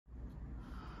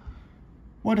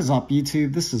What is up,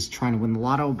 YouTube? This is Trying to Win the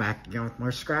Lotto, back again with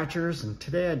more scratchers, and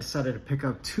today I decided to pick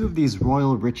up two of these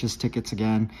Royal Riches tickets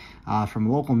again from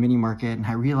a local mini market, and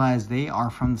I realized they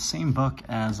are from the same book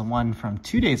as the one from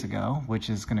 2 days ago, which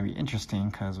is going to be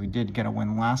interesting because we did get a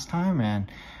win last time, and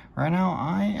right now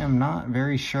I am not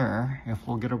very sure if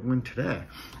we'll get a win today.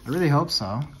 I really hope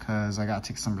so, because I got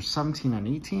tickets number 17 and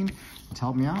 18 to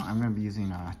help me out. I'm going to be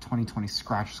using a 2020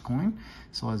 scratches coin.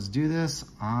 So let's do this.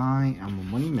 I am a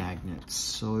money magnet.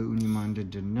 Soy unimando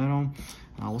dinero.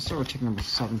 We'll start with ticket number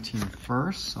 17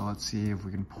 first. So let's see if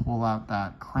we can pull out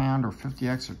that crown or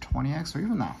 50x or 20x or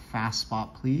even that fast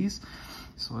spot, please.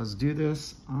 So let's do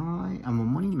this. I am a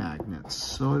money magnet.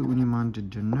 Soy unimando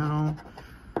dinero.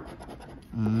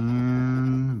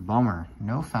 And bummer,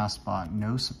 no fast spot,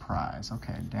 no surprise.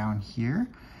 Okay, down here,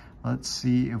 let's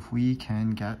see if we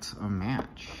can get a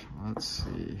match. Let's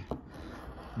see,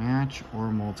 match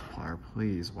or multiplier,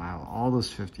 please. Wow, all those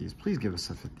 50s. Please give us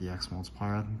a 50x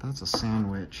multiplier. That's a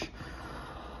sandwich.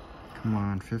 Come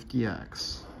on,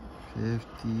 50x,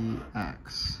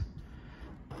 50x.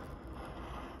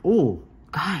 Oh,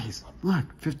 guys, look,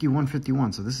 51,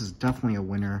 51. So this is definitely a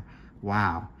winner.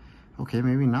 Wow. Okay,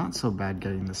 maybe not so bad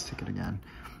getting this ticket again.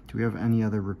 Do we have any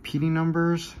other repeating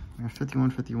numbers? We have 51,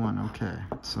 51, okay.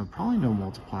 So probably no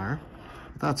multiplier,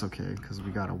 but that's okay because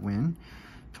we got a win.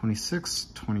 26,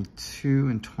 22,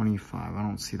 and 25. I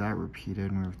don't see that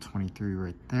repeated. We have 23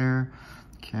 right there.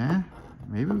 Okay,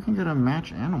 maybe we can get a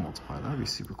match and a multiplier. That'd be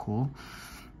super cool.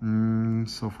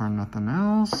 So far, nothing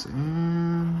else.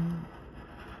 And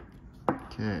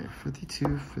okay,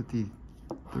 52,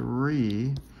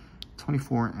 53.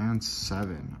 24 and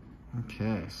 7.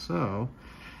 Okay, so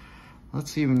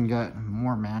let's see if we can get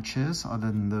more matches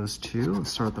other than those two. Let's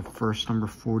start with the first number,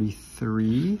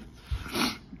 43.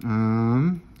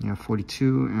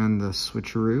 42 and the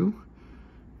switcheroo.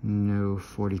 No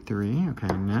 43.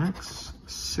 Okay, next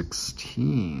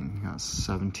 16. Got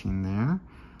 17 there.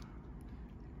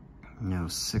 No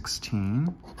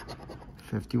 16.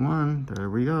 51. There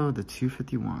we go. The two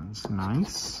 51s.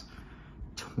 Nice.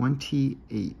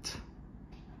 28.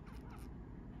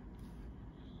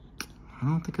 I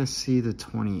don't think I see the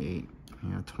 28.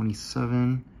 Yeah,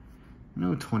 27.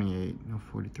 No 28. No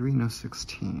 43. No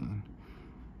 16.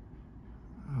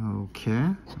 Okay,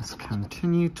 let's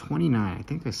continue. 29. I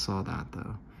think I saw that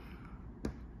though.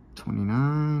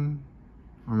 29.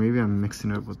 Or maybe I'm mixing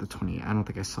it up with the 28. I don't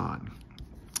think I saw it.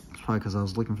 It's probably because I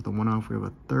was looking for the one off. We have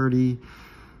a 30.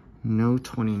 No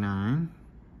 29.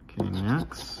 Okay,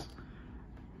 next.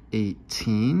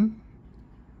 18.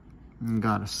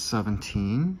 Got a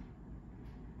 17.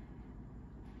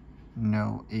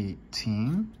 No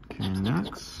 18. Okay,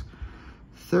 next.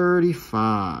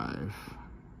 35.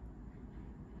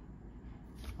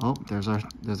 Oh, there's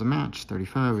a match.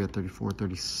 35. We got 34,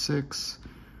 36.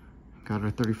 Got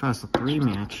our 35. So 3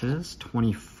 matches.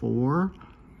 24.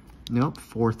 Nope.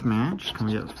 4th match. Can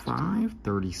we get 5?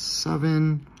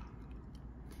 37.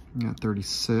 We got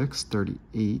 36,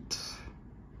 38.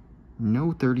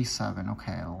 No 37.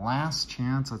 Okay, last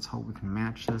chance. Let's hope we can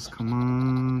match this. Come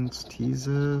on, let's tease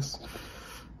this.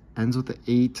 Ends with the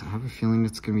 8. I have a feeling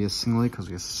it's going to be a single 8 because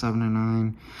we have 7 and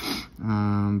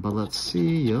 9. But let's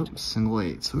see. Yep, single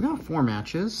 8. So we got 4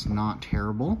 matches. Not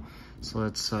terrible. So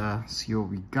let's see what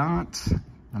we got.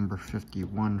 Number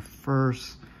 51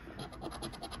 first.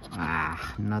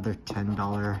 Another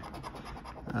 $10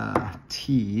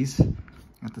 tease.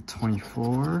 Got the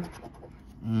 24.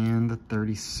 And the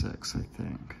 36, I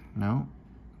think. No,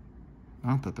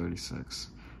 not the 36.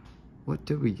 What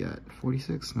did we get?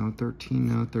 46? No, 13,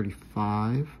 no,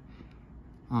 35.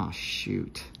 Oh,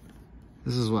 shoot.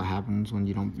 This is what happens when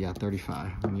you don't,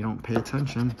 35. When you don't pay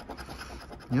attention.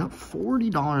 Yep,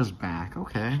 $40 back.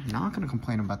 Okay, not going to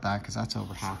complain about that because that's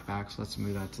over half back. So let's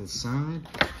move that to the side.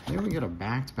 There we get a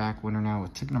back-to-back winner now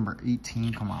with ticket number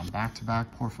 18. Come on,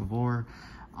 back-to-back, por favor.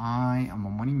 I am a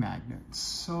money magnet.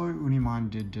 Soy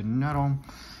unimando dinero.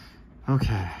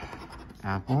 Okay.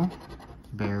 Apple,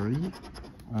 berry,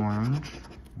 orange,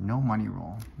 no money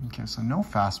roll. Okay, so no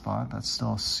fast spot. That's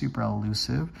still super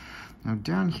elusive. Now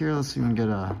down here, let's see if we can get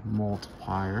a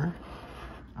multiplier.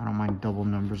 I don't mind double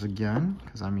numbers again,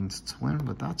 because that means it's win,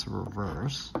 but that's a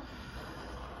reverse.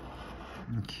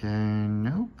 Okay,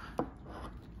 nope.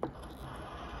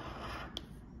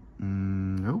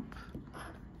 Nope.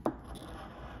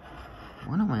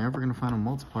 When am I ever going to find a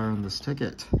multiplier on this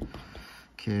ticket?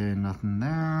 Okay, nothing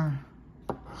there.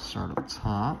 Start up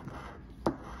top.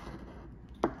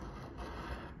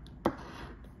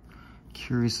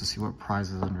 Curious to see what prize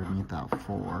is underneath that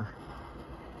 4.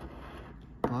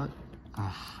 But,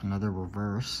 another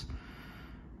reverse.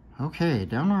 Okay,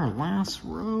 down our last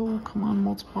row. Come on,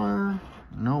 multiplier.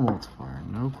 No multiplier,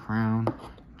 no crown,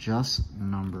 just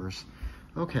numbers.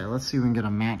 Okay, let's see if we can get a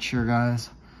match here, guys.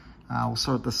 We'll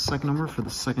start with the second number for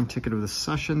the second ticket of the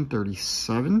session,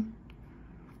 37.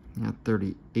 Yeah,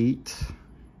 38,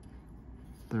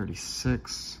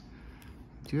 36.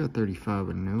 I do have 35,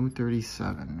 but no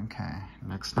 37. Okay,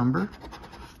 next number,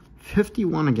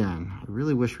 51 again. I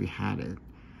really wish we had it.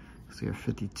 So we have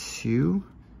 52.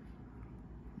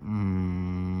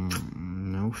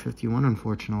 No 51,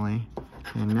 unfortunately.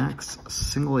 Okay, next, a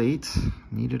single 8.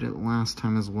 Needed it last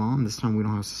time as well, and this time we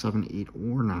don't have 7, 8,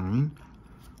 or 9.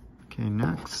 Okay,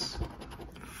 next,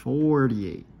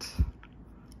 48.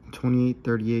 28,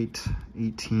 38,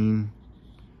 18.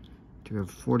 Do we have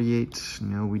 48?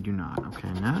 No, we do not.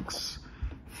 Okay, next,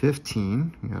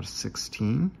 15. We got a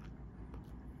 16.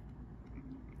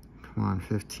 Come on,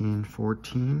 15,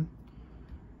 14.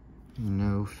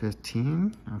 No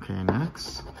 15. Okay,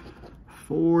 next,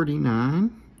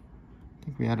 49. I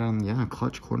think we had it on the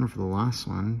clutch corner for the last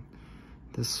one.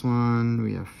 This one,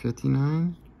 we have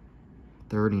 59,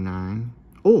 39.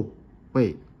 Oh,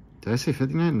 wait. Did I say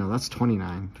 59? No, that's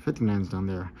 29. 59's down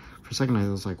there. For a second, I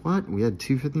was like, what? We had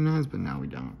two 59s, but now we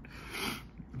don't.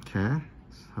 Okay,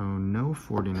 so no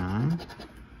 49.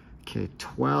 Okay,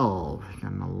 12.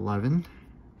 Got an 11.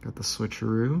 Got the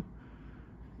switcheroo.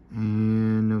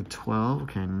 And no 12.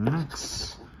 Okay,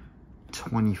 next.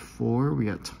 24. We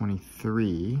got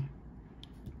 23.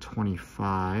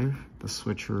 25. The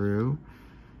switcheroo.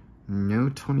 No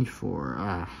 24.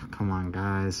 Ah, come on,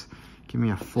 guys. Give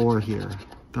me a 4 here.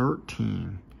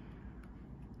 13.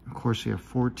 Of course, we have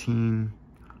 14.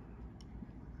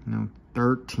 No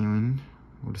 13.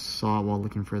 Would have saw it while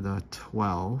looking for the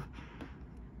 12.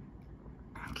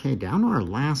 Okay, down to our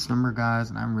last number, guys,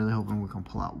 and I'm really hoping we can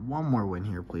pull out one more win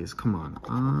here, please. Come on.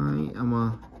 I am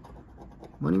a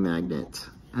money magnet.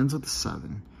 Ends with a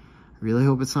 7. I really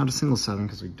hope it's not a single 7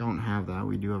 because we don't have that.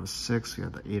 We do have a 6. We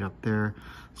have the 8 up there.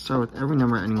 Start with every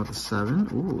number ending with a 7.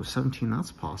 Ooh, 17,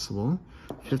 that's possible.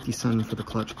 57 for the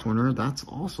clutch corner, that's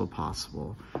also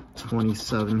possible.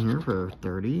 27 here for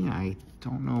 30. I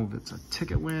don't know if it's a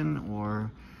ticket win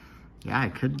or, yeah,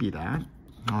 it could be that.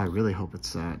 Oh, I really hope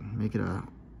it's that. Make it a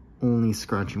only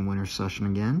scratching winner session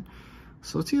again.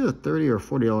 So it's either a $30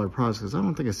 or $40 prize because I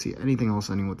don't think I see anything else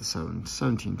ending with the 7.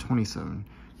 17, 27.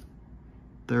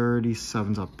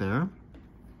 37's up there.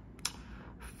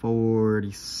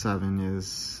 47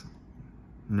 is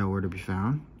nowhere to be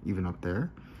found, even up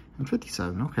there. And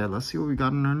 57, okay, let's see what we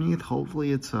got underneath.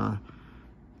 Hopefully it's a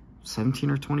 17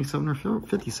 or 27 or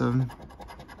 57.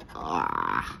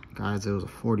 Ah, guys, it was a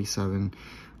 47.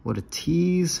 What a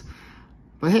tease.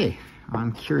 But hey,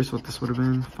 I'm curious what this would have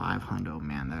been. 500,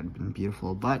 man, that would have been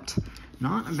beautiful. But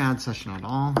not a bad session at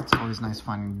all. It's always nice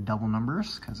finding double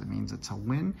numbers because it means it's a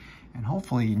win. And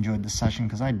hopefully you enjoyed the session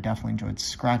because I definitely enjoyed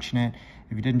scratching it.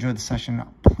 If you did enjoy the session,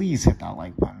 please hit that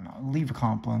like button. Leave a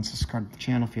comment below and subscribe to the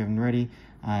channel if you haven't already.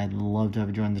 I'd love to have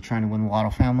you join the Trying to Win the Lotto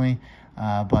family.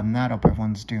 But in that, I hope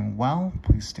everyone's doing well.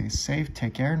 Please stay safe,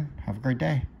 take care, and have a great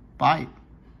day. Bye.